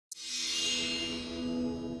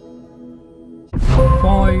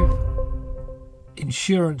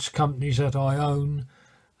insurance companies that I own.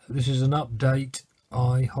 This is an update.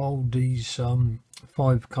 I hold these 5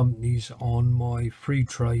 companies on my free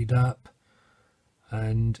trade app,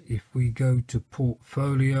 and if we go to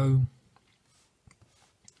portfolio,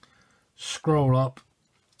 scroll up,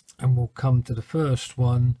 and we'll come to the first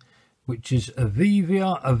one, which is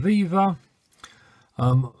Aviva.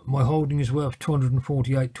 My holding is worth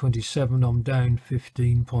 248.27. I'm down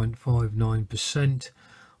 15.59%.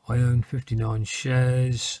 I own 59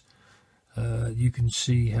 shares. You can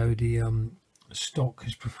see how the stock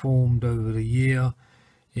has performed over the year.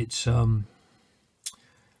 It's down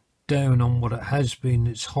on what it has been.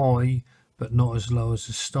 It's high, but not as low as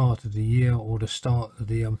the start of the year or the start of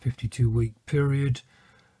the 52-week period.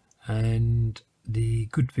 And the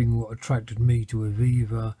good thing, what attracted me to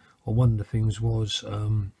Aviva, or one of the things, was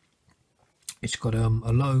it's got a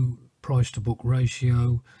low price to book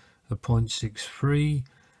ratio of 0.63,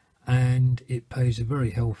 and it pays a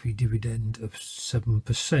very healthy dividend of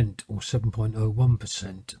 7% or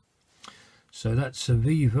 7.01%. So that's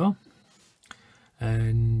Aviva.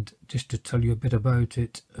 And just to tell you a bit about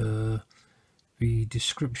it, the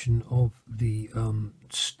description of the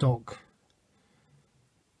stock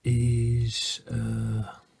is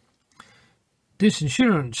this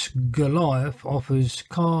insurance Goliath offers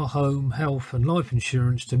car, home, health and life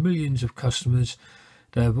insurance to millions of customers.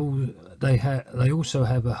 They also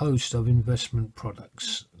have a host of investment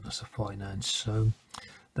products. That's a finance. So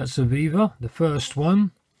that's Aviva, the first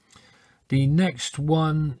one. The next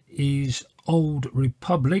one is Old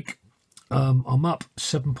Republic. I'm up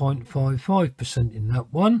 7.55% in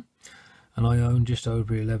that one, and I own just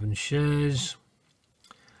over 11 shares.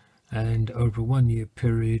 And over a 1 year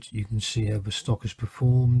period, you can see how the stock has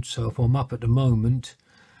performed. So if I'm up at the moment,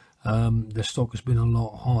 the stock has been a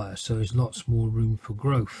lot higher, so there's lots more room for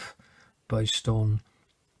growth based on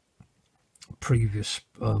previous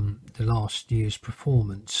the last year's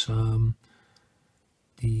performance.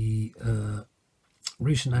 The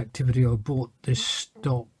recent activity, I bought this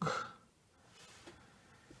stock.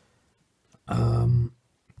 When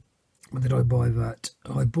did I buy that?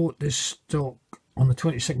 I bought this stock on the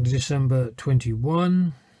 22nd of December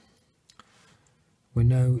 21. We're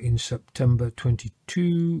now in September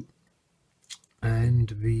 22, and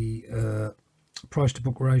the price to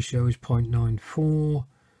book ratio is 0.94,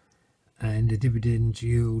 and the dividend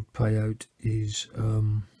yield payout is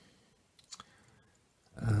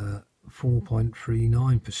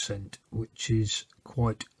 4.39%, which is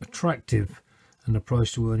quite attractive, and the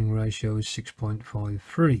price to earning ratio is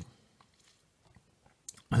 6.53.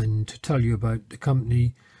 And to tell you about the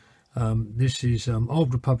company, this is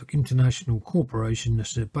Old Republic International Corporation.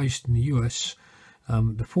 That's based in the US.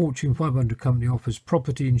 The Fortune 500 company offers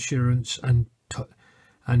property insurance and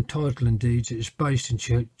title and deeds. It is based in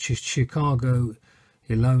Chicago,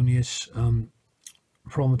 Illinois.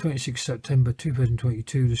 From 26 September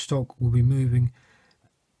 2022, the stock will be moving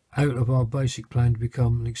out of our basic plan to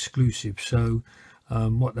become an exclusive. So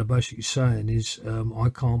what they're basically saying is I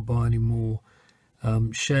can't buy any more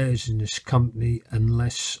shares in this company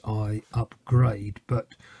unless I upgrade,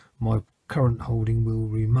 but my current holding will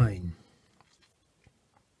remain.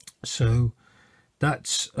 So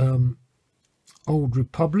that's Old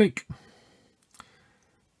Republic.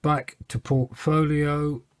 Back to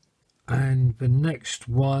portfolio, and the next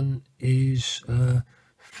one is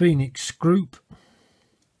Phoenix Group.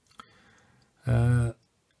 The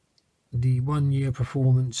 1 year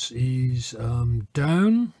performance is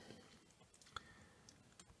down,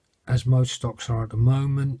 as most stocks are at the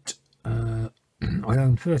moment. I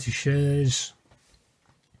own 30 shares.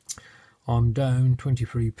 I'm down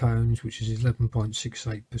 £23, which is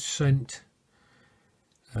 11.68%.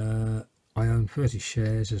 I own 30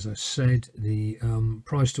 shares, as I said. The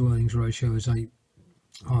price to earnings ratio is the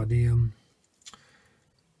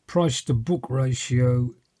price to book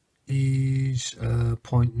ratio is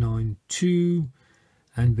 0.92,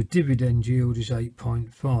 and the dividend yield is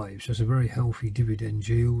 8.5. So it's a very healthy dividend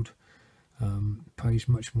yield. Pays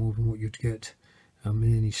much more than what you'd get in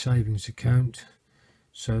any savings account.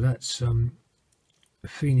 So that's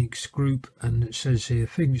Phoenix Group, and it says here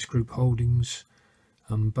Phoenix Group Holdings,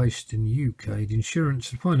 based in the UK. The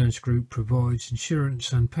insurance and finance group provides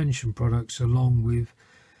insurance and pension products along with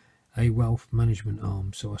a wealth management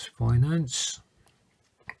arm. So that's finance.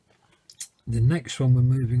 The next one we're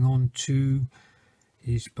moving on to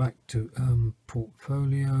is back to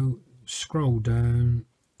portfolio. Scroll down,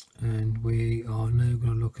 and we are now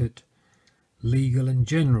going to look at Legal and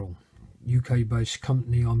General, UK based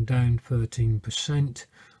company. I'm down 13%.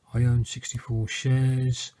 I own 64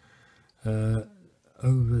 shares.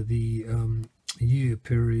 Over the year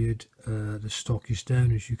period, the stock is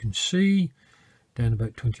down, as you can see, down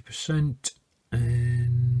about 20%,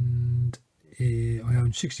 and I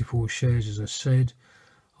own 64 shares, as I said.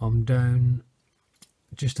 I'm down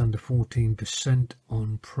just under 14%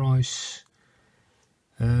 on price.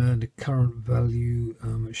 The current value,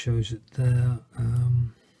 it shows it there,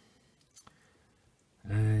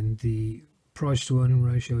 and the price to earning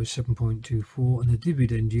ratio is 7.24, and the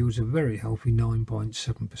dividend yield is a very healthy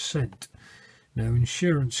 9.7%. Now,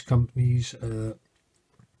 insurance companies,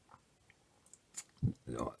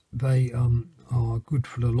 they are good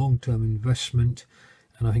for the long-term investment,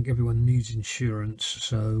 and I think everyone needs insurance,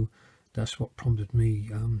 so that's what prompted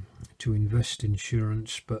me to invest in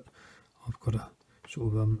insurance. But I've got a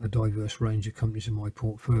sort of a diverse range of companies in my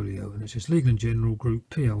portfolio, and it says Legal & General Group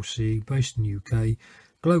PLC, based in UK.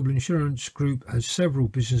 Global Insurance Group has several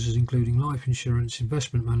businesses including life insurance,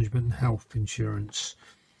 investment management and health insurance.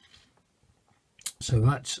 So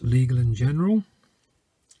that's Legal & General.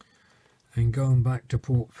 And going back to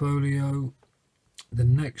portfolio, the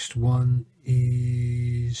next one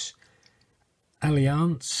is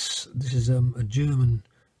Allianz. This is a German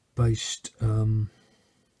based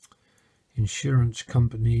insurance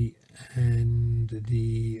company, and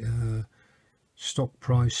the stock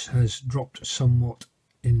price has dropped somewhat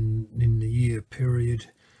in the year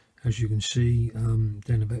period, as you can see,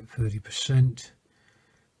 down about 30%.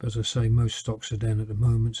 But as I say, most stocks are down at the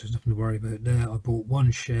moment, so there's nothing to worry about there. I bought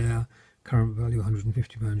one share, current value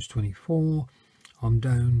 £150.24. I'm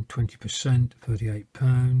down 20%,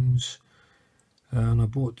 £38, and I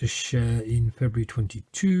bought this share in February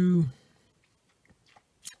 22.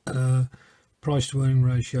 Price to earning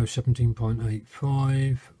ratio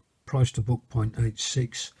 17.85, price to book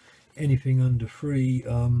 0.86. Anything under 3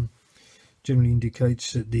 generally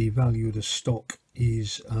indicates that the value of the stock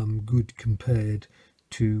is good compared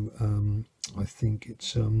to, I think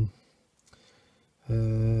it's I'm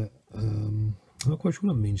not quite sure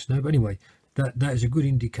what that means now, but anyway, that is a good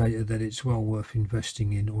indicator that it's well worth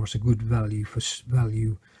investing in, or it's a good value for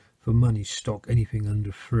money stock, anything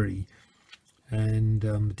under 3. And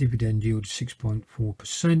the dividend yield is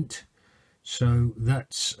 6.4%, so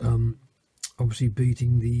that's obviously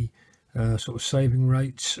beating the sort of saving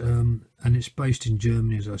rates, and it's based in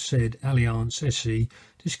Germany, as I said. Allianz SE.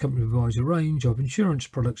 This company provides a range of insurance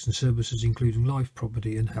products and services including life,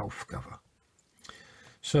 property and health cover.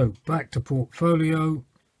 So back to portfolio,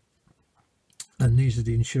 and these are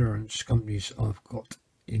the insurance companies I've got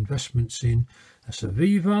investments in. That's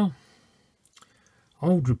Aviva,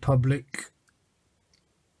 Old Republic,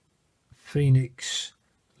 Phoenix,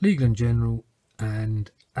 Legal & General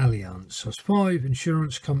and Allianz. So it's 5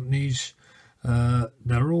 insurance companies.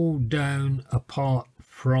 They're all down apart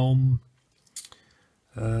from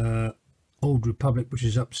Old Republic, which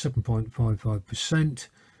is up 7.55%,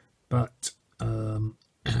 but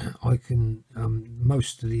I can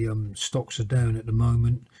most of the stocks are down at the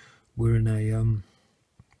moment. We're in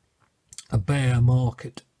a bear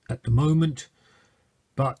market at the moment,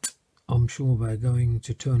 but I'm sure they're going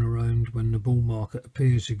to turn around when the bull market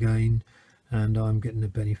appears again, and I'm getting the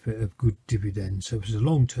benefit of good dividends. So this is a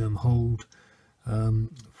long-term hold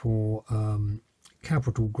for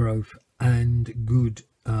capital growth and good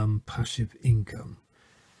passive income.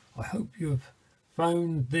 I hope you've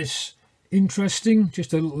found this interesting.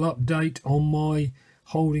 Just a little update on my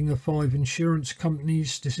holding of 5 insurance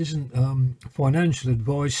companies. This isn't financial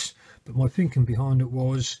advice, but my thinking behind it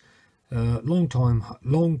was long-term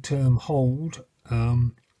hold.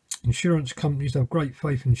 Insurance companies have great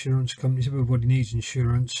faith. Insurance companies, everybody needs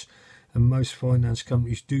insurance, and most finance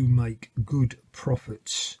companies do make good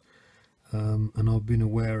profits. And I've been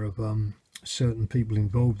aware of certain people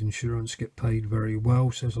involved in insurance get paid very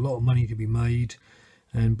well, so there's a lot of money to be made.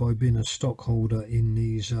 And by being a stockholder in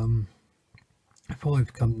these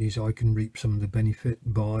 5 companies, I can reap some of the benefit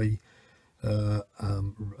by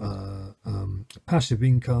passive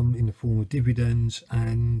income in the form of dividends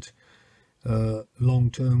and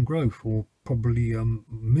long-term growth, or probably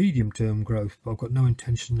medium-term growth. But I've got no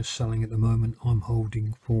intention of selling at the moment. I'm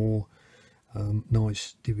holding for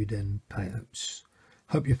nice dividend payouts.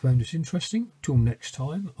 Hope you found this interesting. Till next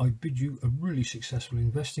time, I bid you a really successful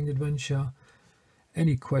investing adventure.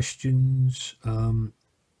 Any questions,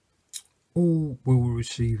 all will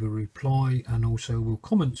receive a reply, and also will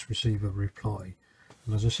comments receive a reply.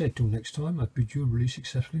 And as I said, till next time, I bid you a really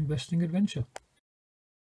successful investing adventure.